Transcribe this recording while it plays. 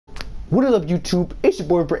What is up, YouTube? It's your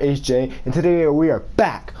boy HJ, and today we are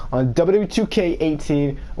back on WWE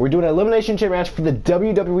 2K18. We're doing an elimination chamber match for the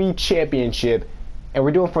WWE Championship, and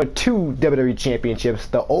we're doing for two WWE Championships,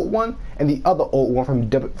 the old one and the other old one from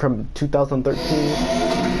 2013.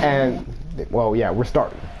 And well, yeah, we're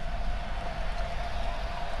starting.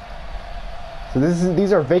 So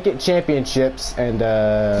these are vacant championships, and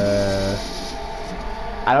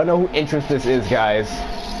I don't know who entrance this is, guys.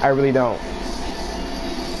 I really don't.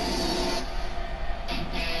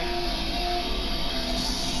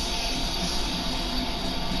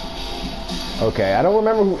 Okay, I don't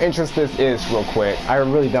remember who entrance this is real quick. I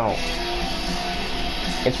really don't.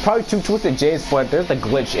 It's probably Two Twisted J's, but there's a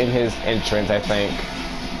glitch in his entrance, I think.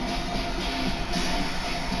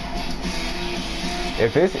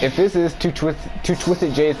 If this is Two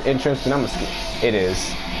Twisted J's entrance, then I'm gonna skip. It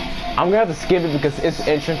is. I'm gonna have to skip it because its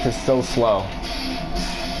entrance is so slow.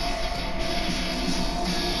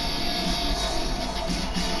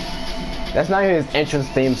 That's not even his entrance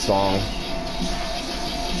theme song.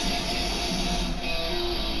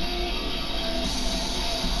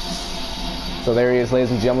 So there he is,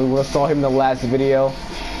 ladies and gentlemen. We saw him in the last video.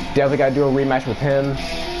 Definitely gotta do a rematch with him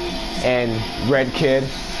and Red Kid,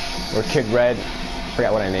 or Kid Red.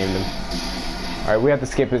 Forgot what I named him. All right, we have to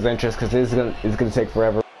skip his entrance because it's gonna take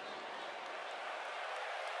forever.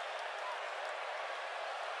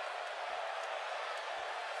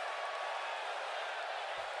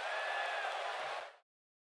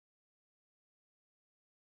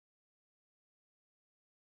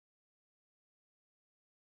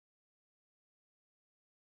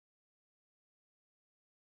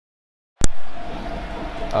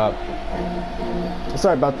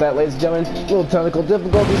 Sorry about that, ladies and gentlemen. Little technical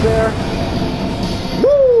difficulties there.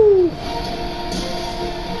 Woo!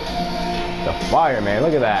 The fire, man.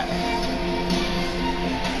 Look at that.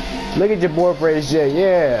 Look at your boy HJ.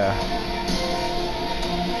 Yeah.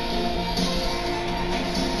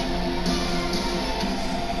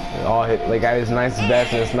 They all hit. They got his nice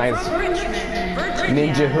vest and his nice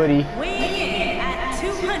ninja hoodie.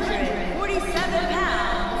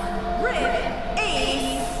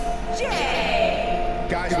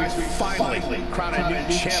 Finally crown a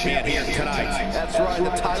new champion here tonight. That's right, the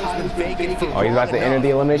title's been vacant for he's about to enter the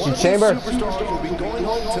Elimination Chamber. Superstars will be going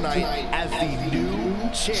home tonight as the new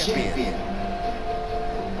champion.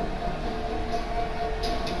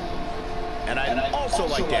 And I'd also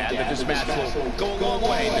like to add that this match will go a long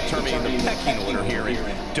way in determining the pecking order here in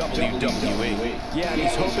WWE. Yeah, and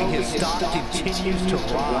he's hoping his stock continues to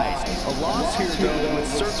rise. A loss here, though, would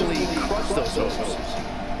certainly crush those hopes.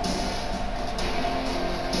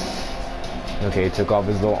 Okay, he took off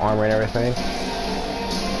his little armor and everything.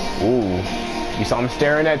 Ooh. You saw him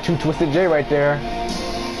staring at Two Twisted J right there.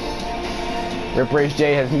 Rip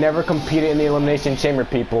J has never competed in the Elimination Chamber,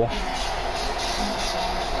 people.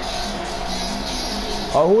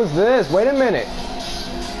 Oh, who is this? Wait a minute.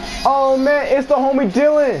 Oh, man, it's the homie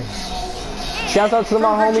Dylan. Shouts out to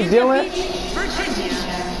my homie Dylan. Virginia,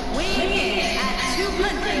 weighing in at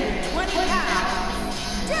 220 pounds,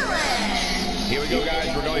 Dylan. Here we go,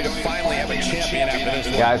 guys. We're going to finally have a champion after this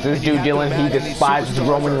one. Guys, this dude Dylan, he despises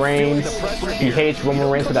Roman Reigns. He hates Roman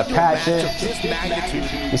Reigns with a passion.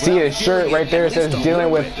 You see his shirt right there, it says Dylan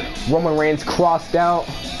with Roman Reigns crossed out.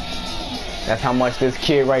 That's how much this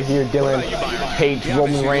kid right here, Dylan, hates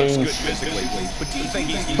Roman Reigns.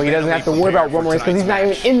 But he doesn't have to worry about Roman Reigns because he's not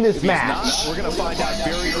even in this match. We're going to find out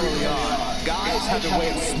very early on. Guys have their way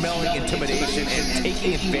of smelling intimidation and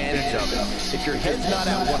taking advantage of it. If your head's not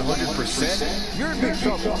at 100%, you're in big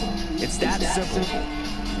trouble. It's that simple.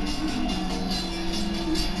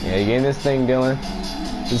 Yeah, you getting this thing, Dylan.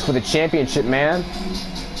 This is for the championship, man.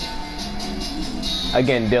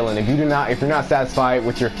 Again, Dylan, if you're not satisfied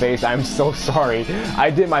with your face, I'm so sorry. I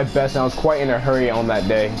did my best and I was quite in a hurry on that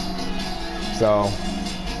day. So,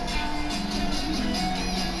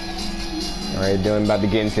 alright, Dylan about to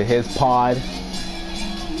get into his pod.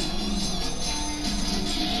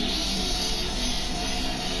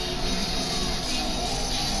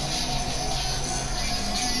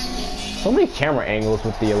 So many camera angles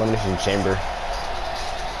with the Elimination Chamber.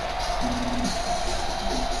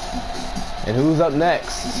 And who's up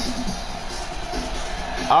next?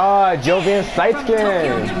 Ah, Jovian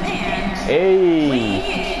Sightskin.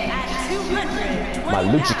 Hey. My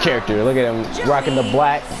Lucha character. Look at him rocking the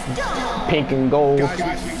black, pink, and gold.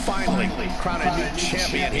 Guys, we finally crown a new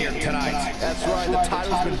champion here tonight. That's right, the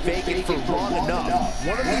title's been vacant for long enough.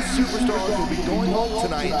 One of these superstars will be going home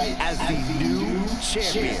tonight as the new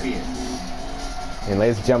champion. And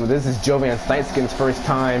ladies and gentlemen, this is Jovian Sightskin's first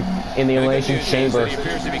time in the Elimination Chamber. He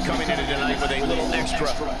appears to be coming into tonight with a little extra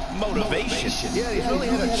motivation. Yeah, he's really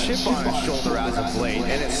had a chip on his shoulder as of late,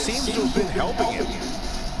 and it seems to have been helping him.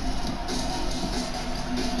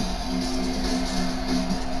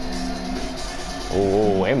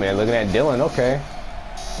 Oh, wait a minute, looking at Dylan, okay.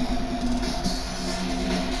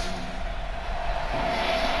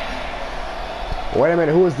 Wait a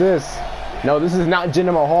minute, who is this? No, this is not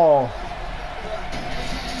Jinder Mahal.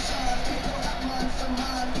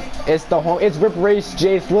 It's it's Rip Race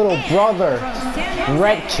J's little brother,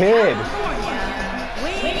 Red Kid.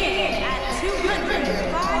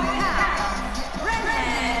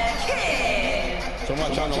 So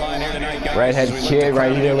much on the line here tonight, guys. Redhead Kid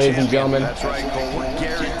right here, ladies and gentlemen. That's right, Cole. We're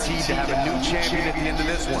guaranteed to have a new champion at the end of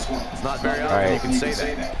this one. It's not very often you can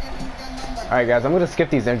say that. All right, guys, I'm gonna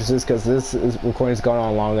skip these entrances because this recording's going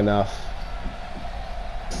on long enough.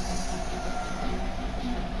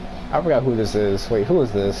 I forgot who this is. Wait, who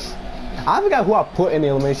is this? I forgot who I put in the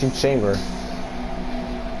Elimination Chamber.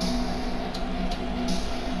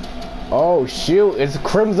 Oh shoot, it's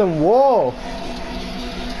Crimson Wolf.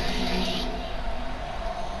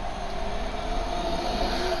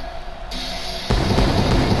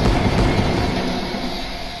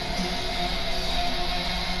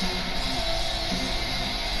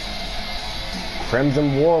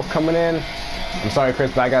 Crimson Wolf coming in. I'm sorry,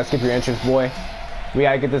 Chris, but I gotta skip your entrance, boy. We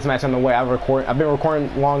gotta get this match on the way. I've been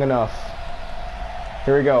recording long enough.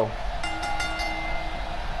 Here we go.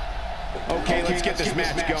 Okay, let's get this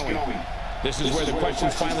match going. This is where the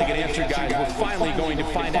questions finally get answered, guys. We're finally going to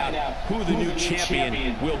find out who the new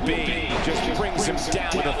champion will be. Just brings him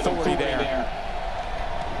down with authority there.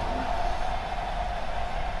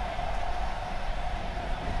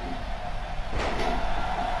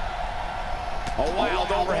 A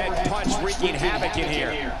wild overhead punch wreaking havoc in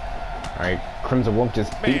here. Alright, Crimson Wolf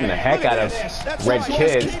just beating the heck out of Red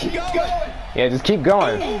Kid. Yeah, just keep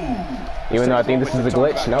going. Even though I think this is a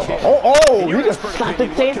glitch. No. Oh, he just slapped the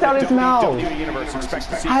taste out of his mouth.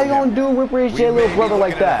 How you gonna do Rip Race J little brother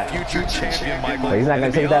like that? But he's not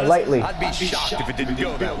gonna take that lightly. I'd be shocked if it didn't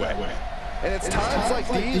go that way. And it's times like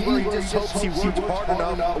these where he just hopes he worked hard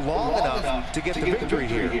enough, long enough to get the victory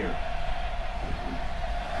here.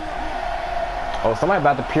 Oh, somebody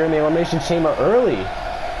about to appear in the Elimination Chamber early.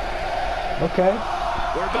 Okay.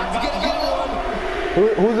 We're about to get a good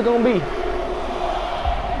one. Who's it gonna be?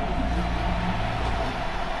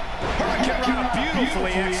 Hurricane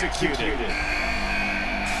beautifully executed.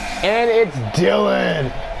 And it's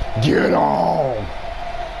Dylan. Get on.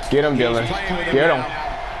 Get him, Dylan. Get him.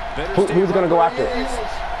 Who's gonna go after?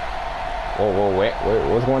 Whoa, wait,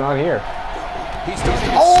 what's going on here?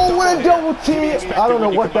 Oh, what a double team! I don't know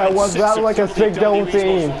what that was, but that was like a sick double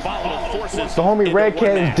team. The homie Red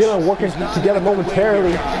Kid and Dylan working together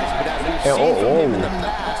momentarily. And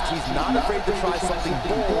He's not afraid to try something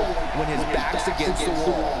bold when his back's against the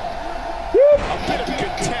wall.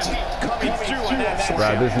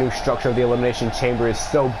 Bro, this new structure of the Elimination Chamber is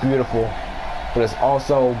so beautiful, but it's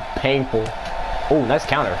also painful. Oh, nice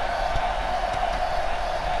counter.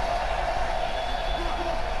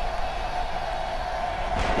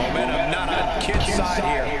 Momentum not on Kid's side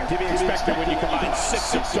here. To be expected when you combine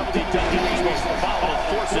 6 of WWE's most volatile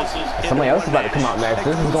forces. Somebody else is about to come out next.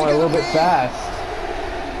 This is going a little bit fast.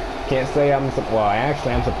 Can't say I'm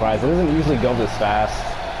actually I'm surprised. It doesn't usually go this fast.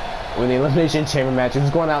 When the Elimination Chamber match is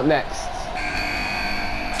going out next.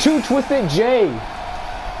 2 Twisted J.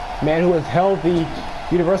 Man who has held the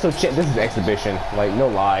Universal Champ. This is exhibition, like no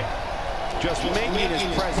lie. Just making his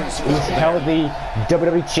presence. He's held the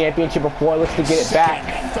WWE Championship before. Looks to get it back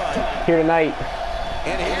here tonight.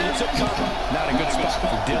 And here's a cover. Not a good spot for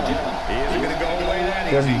Dylan. He isn't going to go away that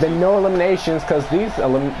easy. There's been no eliminations because these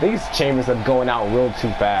chambers are going out real too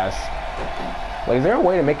fast. Like, is there a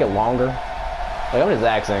way to make it longer? Like, I'm just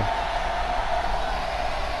asking.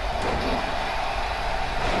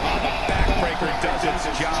 Backbreaker does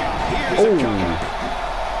its job. Here's a cover.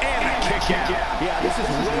 And a kick out. Yeah, this is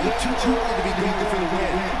way too early to be going for the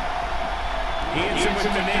win. He hits him with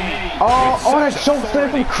the knee. Oh, that choke slam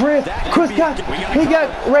from Chris. He got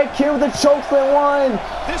Red Kid with the choke slam. 1,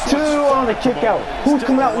 2 on the kick out. Who's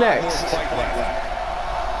coming out next?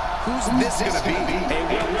 Who's this going to be? A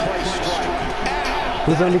well-placed strike.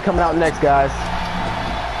 Who's going to be coming out next, guys?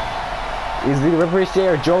 Is it Rip Race J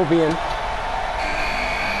or Jovian?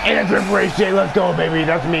 And it's Rip Race J. Let's go, baby.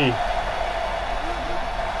 That's me.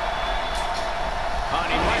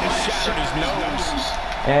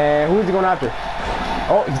 And who's he going after?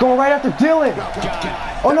 Oh, he's going right after Dylan.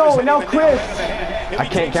 Oh no, now Chris. I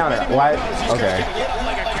can't count it. Why? Okay.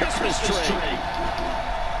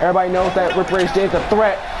 Everybody knows that Rip Rage Jay is a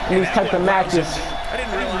threat in these types of matches. I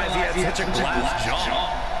didn't realize he had such a glass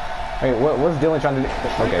jaw. Wait, what's Dylan trying to do?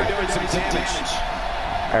 Okay.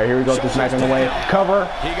 All right, here we go. This match on the way. Cover.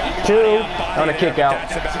 2. On a kick out.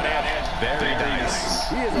 Very nice.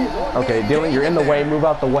 Okay, Dylan, you're in the way. Move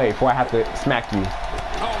out the way before I have to smack you. Oh,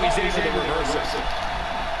 he's able to reverse it.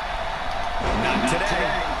 Not today.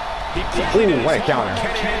 Ooh, what a counter.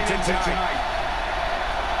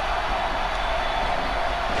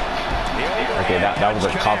 Okay, that was a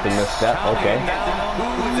costly misstep. Okay.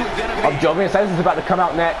 I'm joking. This is about to come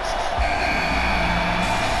out next.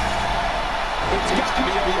 It's got to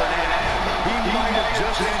be over now. He might have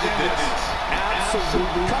just ended this.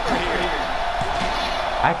 Absolute cover here.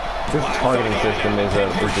 This targeting system is a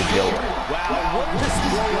joke. Wow, what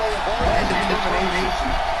display and determination.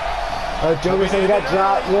 Joker says we got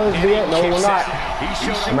dropped. No, we're not.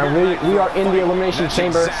 Remember, we are in the Elimination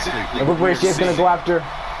Chamber, and Rip Rage Jay is gonna go after.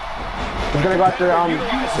 He's gonna go after.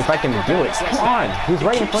 If I can do it. Come on, he's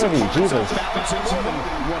right in front of you. Jesus.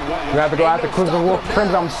 We have to go after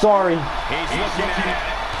Crimson. I'm sorry.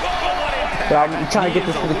 But I'm trying to get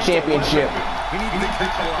this for the championship.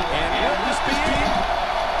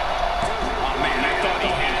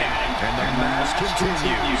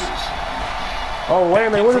 Oh, wait a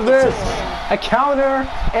minute, what is this? A counter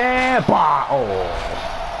and bah! Oh.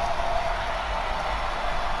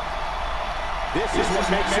 This is what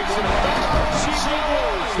makes it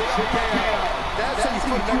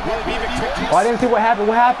Oh, I didn't see what happened.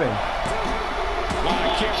 What happened?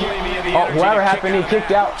 Oh, whatever happened, he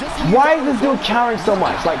kicked out. Why is this dude countering so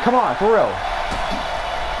much? Like, come on, for real.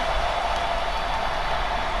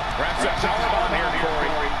 That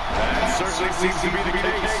certainly seems to be the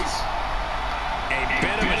case. A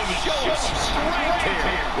bit of a show of strength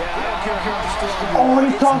here. Oh,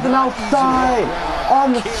 he tossed him outside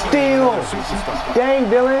on the steel. Dang,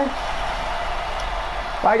 Dylan.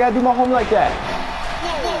 Why I gotta do my home like that?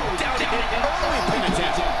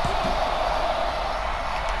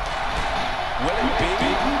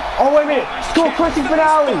 Oh, wait a minute. Skull crushing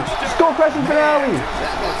finale. Skull crushing finale.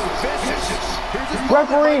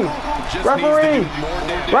 Referee. Referee.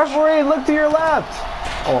 Referee, look to your left.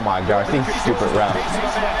 Oh my gosh, these stupid refs.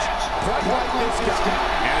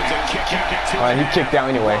 Alright, he kicked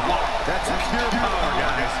out anyway. That's pure power,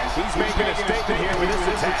 guys. He's making a statement here with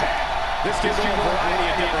this attack. This can go a variety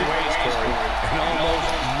of different ways, Corey. And almost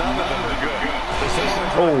none of them are good.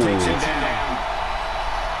 Oh. Takes him down.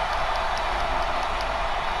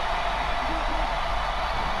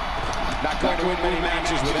 Not going to win many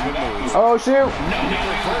matches without moves. Oh, shoot.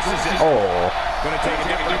 Oh. Going to take a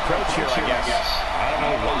different approach here, I guess. I don't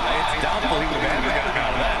know why. It's doubtful he would have ever gotten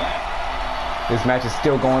out of that. This match is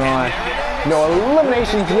still going on. No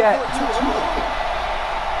eliminations yet.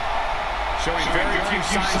 Showing very few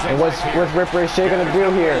signs. And what's Rip Rage Jay gonna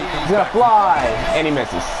do here? He's gonna fly, and he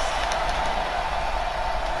misses.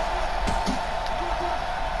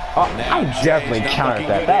 Oh, I definitely countered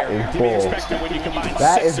that. That is bull.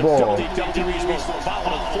 That is bull. WWE's most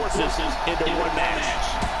volatile forces into one match.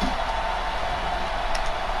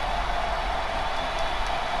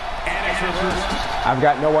 And it's reversed. I've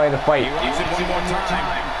got no way to fight. He runs it one more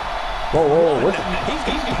time. Whoa, whoa, what's it? He's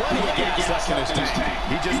got plenty of gas left in his tank.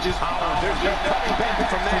 He just powered. There's no coming back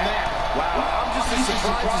from that. Wow, I'm just as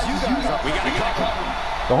surprised as you guys are. We got a couple.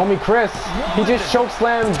 The homie Chris, he just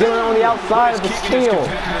chokeslammed Dylan on the outside of the steel.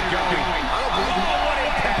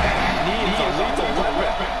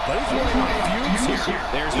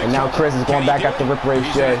 And now Chris is going back after Rip Rage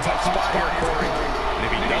Jay.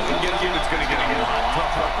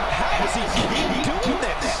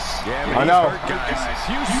 I know.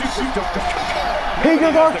 He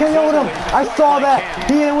just RKO'd him. I saw that.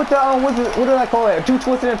 He hit with the what did I call it? A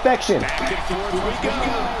two-twisted infection.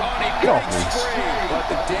 Get off me.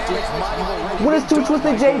 What is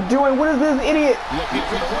two-twisted Jay doing? What is this idiot?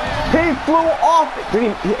 He flew off.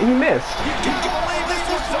 Did he missed.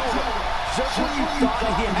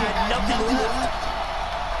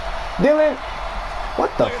 Dylan,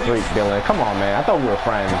 what the freak, Dylan? Come on, man. I thought we were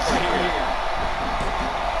friends.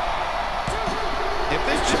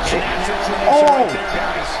 Oh,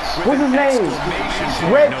 what's his name?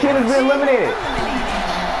 Red Kid has been eliminated.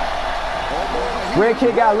 Red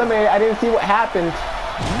Kid got eliminated. I didn't see what happened.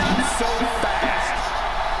 Not so fast.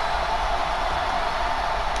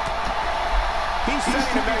 He's sending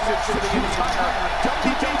a message to the entire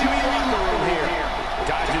WWE locker room here.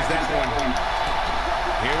 Dodges that one.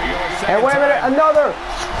 Here we go. And wait a minute, another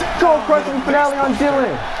skull crushing finale on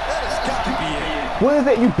Dylan. What is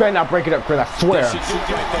it? You better not break it up, Chris. I swear.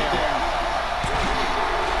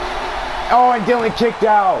 Oh, and Dylan kicked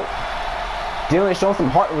out. Dylan showing some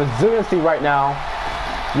heart and resiliency right now.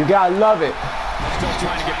 You gotta love it. Still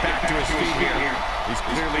trying to get back to his feet here. He's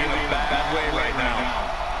clearly in a bad way right now.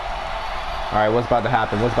 All right, what's about to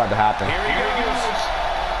happen? What's about to happen? Here he goes.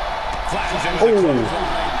 Flattens him with the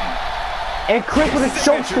clothesline. And Chris with a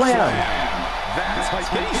choke slam. That's how he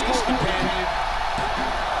scored the pin.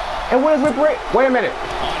 And what is Rip Ray? Wait a minute.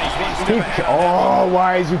 Oh,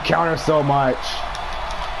 why is you counter so much?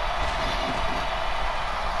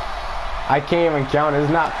 I can't even count. It's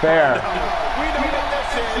not fair. We know what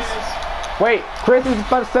this is. Wait, Chris is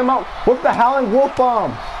about to send him out with the Howling Wolf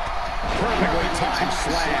Bomb. Perfectly timed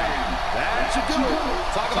slam. That should do it.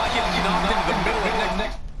 Talk about getting knocked into the middle of the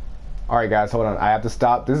next. All right, guys, hold on. I have to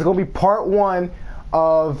stop. This is gonna be part 1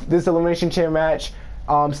 of this Elimination Chamber match.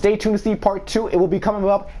 Stay tuned to see part 2. It will be coming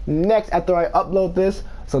up next after I upload this.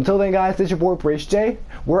 So until then, guys, this is your boy Brace J.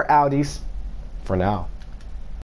 We're outies for now.